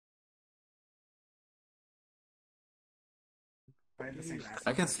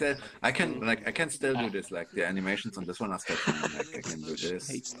I can still do this. Like the animations on this one are still fine. Like I can do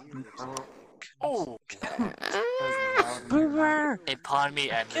this. Oh! Boomer! Hey, pawn me,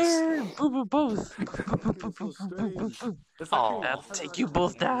 Andis. Boomer both! Oh. I'll take you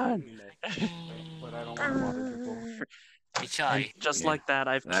both down! Hey, Shai. And just like that,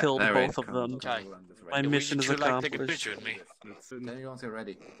 I've killed both of them. Shai. My mission is Would you like to take a accomplished. picture with me? Then you once you're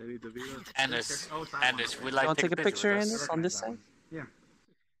ready. Andis, we'd like You want to to take a picture, with Andis, us. on this side? Yeah.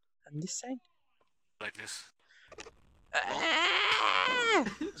 On this side? Like this.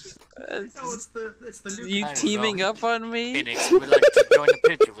 No, it's the new. You I don't teaming know. up on me? Phoenix, would like to join the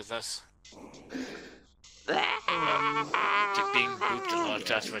picture with us. She's being booped a lot,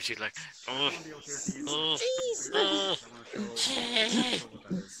 that's why she's like, Oh,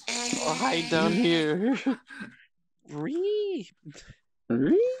 hide down here. Ree.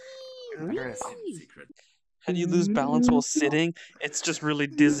 How do you lose balance while sitting? It's just really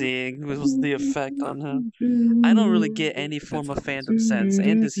dizzying. It was the effect on him. I don't really get any form of fandom sense.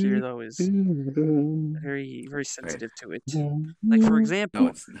 Andis here, though, is very, very sensitive to it. Like, for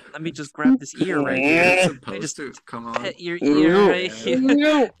example, let me just grab this ear right here. I just pet your ear right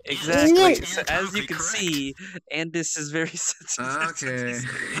here. Exactly. So as you can see, Andis is very sensitive to Okay. these.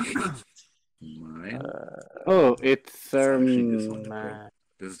 Oh, it's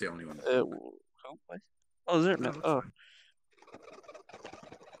This is the only one. What? Oh, is there no? Oh,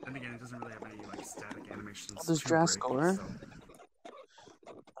 And again, it doesn't really have any like static animations. Oh, there's to break, Draskor.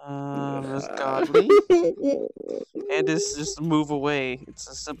 so- There's Godly. Andis, just move away. It's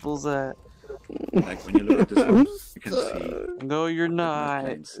as simple as that. Like when you look at this one, you can see. No, you're not.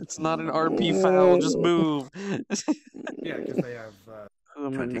 It's not an RP file. Just move. Yeah, because they have. Who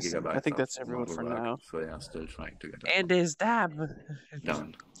am I 20 missing? gigabytes I think that's of everyone for mobile now. work, so they are still trying to get that Andis, stab.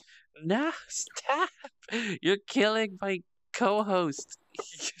 done. No, stop! You're killing my co-host.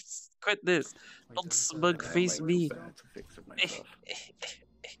 Quit this. Don't smug face me.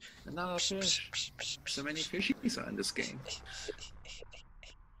 No fish. So many fishies are in this game.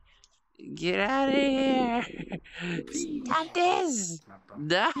 Get out of here! Stop this!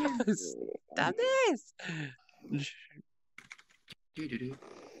 No! Stop this!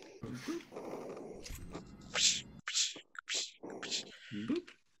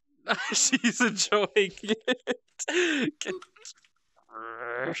 She's enjoying it.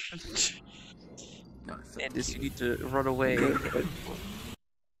 Andis, you need to run away.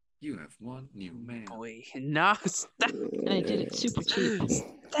 You have one new man. Boy, no, stop! And I did it super cheap.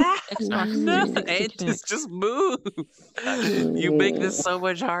 Stop! Xbox No, Series X Andis, just move! You make this so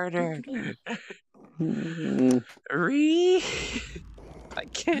much harder. I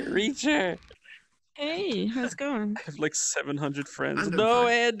can't reach her. Hey, how's it going? I have like 700 friends. I'm No,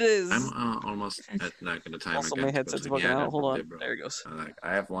 fine. Andis! I'm almost at like the time. Also, again my to headset's go to the bugging end out. of Hold the on. day, bro. There it goes. Like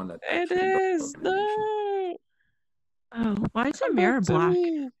I have one that. Andis, no! Oh, why is the Come mirror back to black?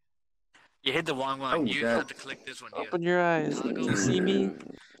 me. You hit the wrong one. Oh, You God. have to click this one here. Open your eyes. Can you see me?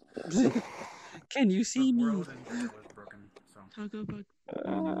 Can you see me? World and Dale is broken, so. Toggle bug.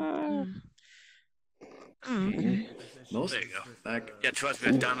 Uh, Oh, okay. Most There you go. like Yeah, trust me,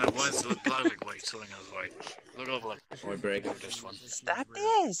 I've done it once. Look, like, wait, something else, right? Look over, like, or break. this one. Stop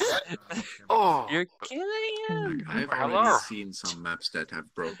this! Oh! You're killing him! I've Hello. already seen some maps that have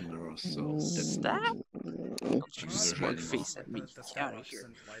broken mirrors, so that's Stop! Don't you I'm smug really face at me. But the Get out of here.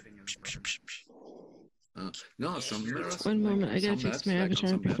 fluorescent lighting is broken. no, some mirrors. One moment, I gotta some fix maps, my like on avatar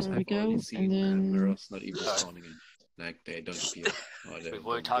some maps, before we I've already go, seen, and then- mirrors not even spawning in. Like they don't appear. Or they Wait,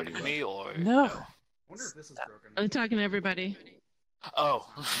 were you don't talking to really me, or? No! I wonder if this is broken. I'm talking to everybody. Oh.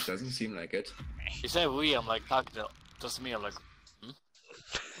 work. Doesn't seem like it. You said we, I'm like, talking to just me, I'm like,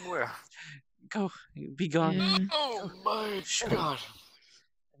 where? Go. Be gone. Yeah. Oh my god.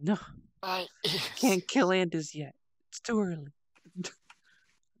 No. I Can't kill Andis yet. It's too early.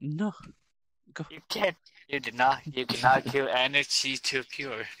 No. Go. You can't. You cannot kill Anna, she's too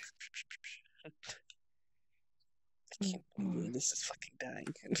pure. I can't believe this is fucking dying.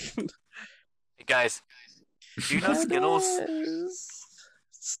 Hey guys, do you know Skittles? Andis.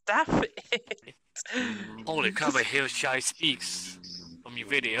 Stop it! Holy crap, I hear Shai speaks from your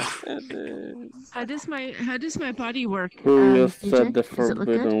video. Andis. How does my body work? Who just DJ? said the Does it look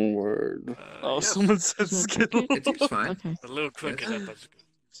good? forbidden word? Oh, Yes. someone said Does it look Skittles. good? It seems fine. Okay. A little quicker than that.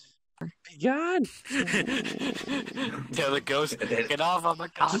 Be gone! Tell the ghost, get off of my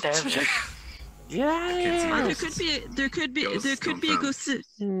goddamn shit. Yeah! There could be a ghost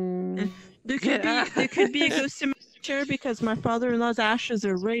Get there could be a ghost in my chair because my father-in-law's ashes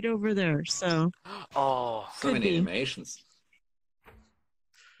are right over there. So Oh, So Could many be. animations.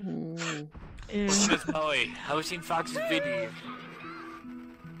 yeah. Miss Bowie, have you seen Fox's video?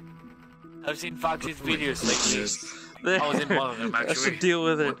 I've seen Foxy's videos lately. There. I was in one of them, I actually. should deal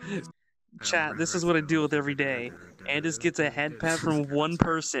with it. Chat, this is what I deal with every day. Andis gets a head pat from one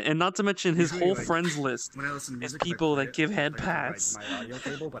person, and not to mention his whole friends list When I listen to is music, people I that play give it, head like, pats. my audio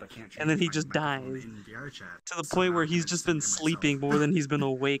cable, but I can't And then he change just my microphone dies. in VRChat. To the So point where I'm he's gonna just censor been myself. sleeping more than he's been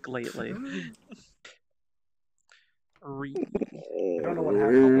awake lately. I don't know what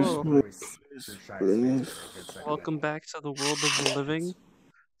happened. Where's Probably my through Shai's face for a good second. Welcome back to the world of the living.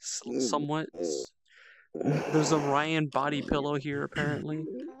 Somewhat. There's a Ryan body pillow here, apparently.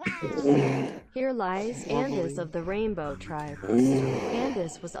 Here lies Andis of the Rainbow Tribe.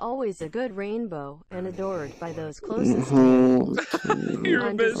 Andis was always a good rainbow and adored by those closest to him. You're a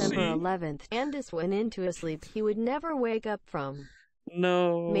On December bestie. 11th, Andis went into a sleep he would never wake up from.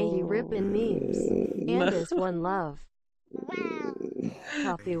 No. May he rip in memes. Andis one love.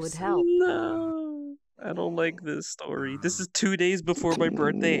 Coffee would help. No. I don't like this story. This is 2 days before my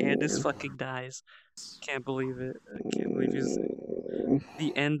birthday. Andis fucking dies. Can't believe it. I can't believe he's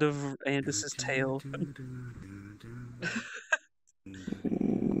the end of Andis's tale.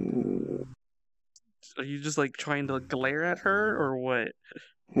 Are you just like trying to glare at her or what?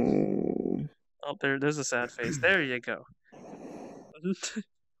 Oh, there's a sad face. There you go.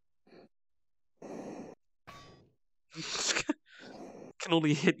 Can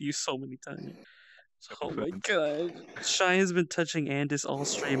only hit you so many times. Oh my god. Shai has been touching Andis all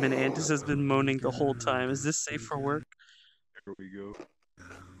stream and Andis has been moaning the whole time. Is this safe for work? Here we go.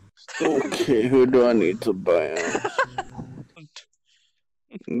 Okay, who do I need to buy out?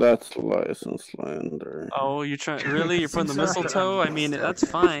 That's lies and slander. Oh, you're trying? Really? You're putting the mistletoe? I mean, that's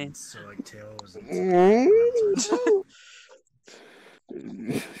fine. So like tails and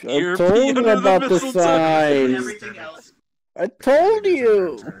I You're told peeing you under the about the mistletoe. signs. Everything else. I told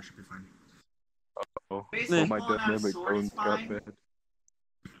you. should be fine. Oh, Based oh my on how dynamic sword is bones got fine. bad.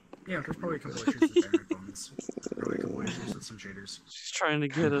 Yeah, there's probably a couple issues with dynamic bones. Probably a couple issues with some shaders. She's trying to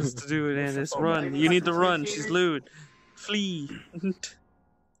get us to do it, Andis. Run. You need to run. She's lewd. Flee.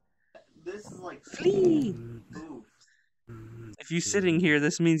 This is like Flee. Ooh. If you're sitting here,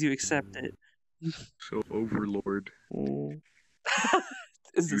 this means you accept it. So, Overlord, Is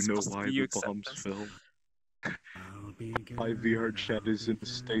you this know supposed to why be you the accept bombs this? fell? My VRChat is in a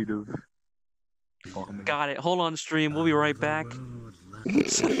state of bombing. Got it. Hold on, stream. We'll be right back.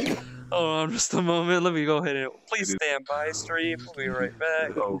 Hold on just a moment. Let me go ahead and please stand by, stream. We'll be right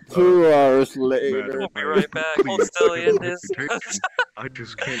back. Oh, 2 hours later. We'll be right back. Hold still, Andis. reputation. I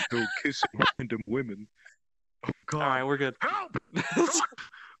just can't go kissing random women. Oh God! Alright, we're good. Help!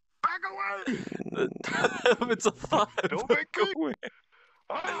 Back away! It's a thought. Don't make Go me- away.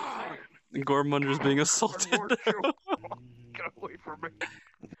 Ah! Gormunder's being assaulted. Get away from me!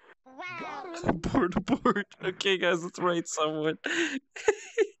 Abort. Okay, guys, let's write someone.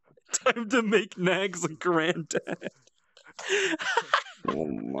 Time to make Nags a granddad. Oh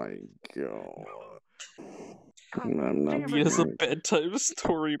my god. I'm not He has a drunk. bedtime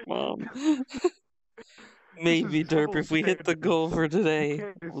story, Mom. Maybe, Derp, if we hit the goal for today,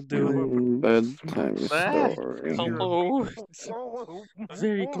 we'll do it. Bedtime Ah, story. Hello.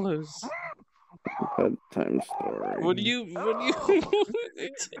 Very close. Bedtime story. What do you read?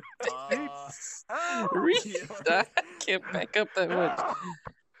 I can't back up that much.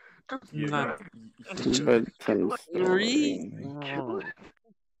 Not Bedtime read. story.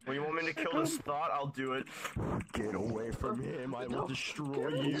 When you want me to kill this thought, I'll do it. Get away from him, I will destroy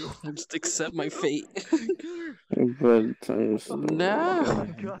you. Just accept my fate. Bedtime story. No.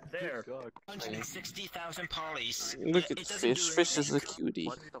 There. 160,000 polys. Look at Fish. Fish is a cutie.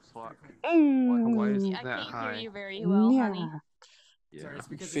 What the fuck? Mm. Why is I that can't high? hear you very well, honey. Sorry, it's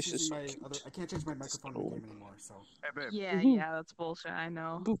because Fish it's is using so my other. cute. I can't change my microphone in the game anymore, so. Hey, babe, Yeah, that's bullshit. I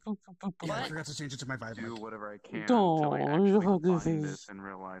know. Boop, boop, boop, boop, Yeah, I boop. forgot to change it to my Vibe do mic. whatever I can Don't, to like you're actually fucking find face. this in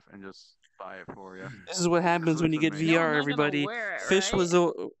real life and just buy it for you. This is what happens when you get Listen, No, I'm VR, not gonna everybody. wear it, Fish right? was a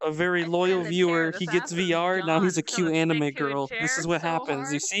very I loyal stand the viewer. chair. He This gets ass is VR. Now he's a gone. cute Gonna anime stick to a girl. This chair is what so happens.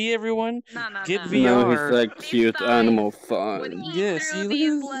 You hard. see, everyone? No, Get no. No, he's VR. like cute These animal thighs fun. would eat Yes, through see,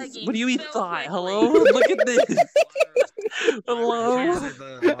 these look at this. leggings What do you mean so thigh? quickly. Hello? Look at this. Hello?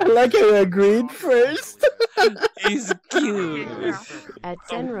 I like how I agreed first. He's cute. At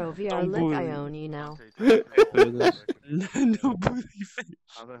Senro VR Don't Lick bully. Ione now. No booty fish.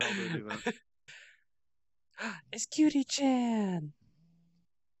 How the hell do I do that? It's Cutie Chan.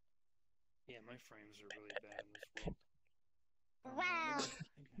 Yeah, my frames are really bad in this world.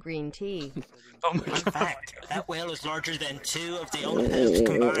 Green tea. Oh my Fun god. fact, that whale is larger than 2 of the Olympics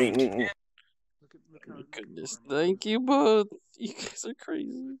combined. Oh my goodness. Thank you both. You guys are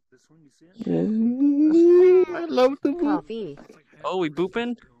crazy. This one, you see it? I love the book. Coffee. Oh, we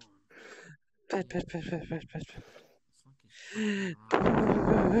booping?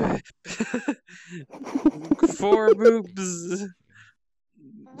 Four boobs.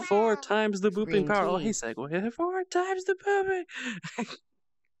 4 times the booping power. Oh, hey, segue. 4 times the booping.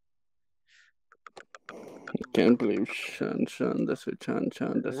 Can't believe Shan, that's a Chan,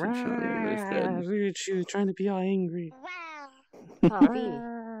 that's a Chan is dead. Look at you trying to be all angry. Puppy.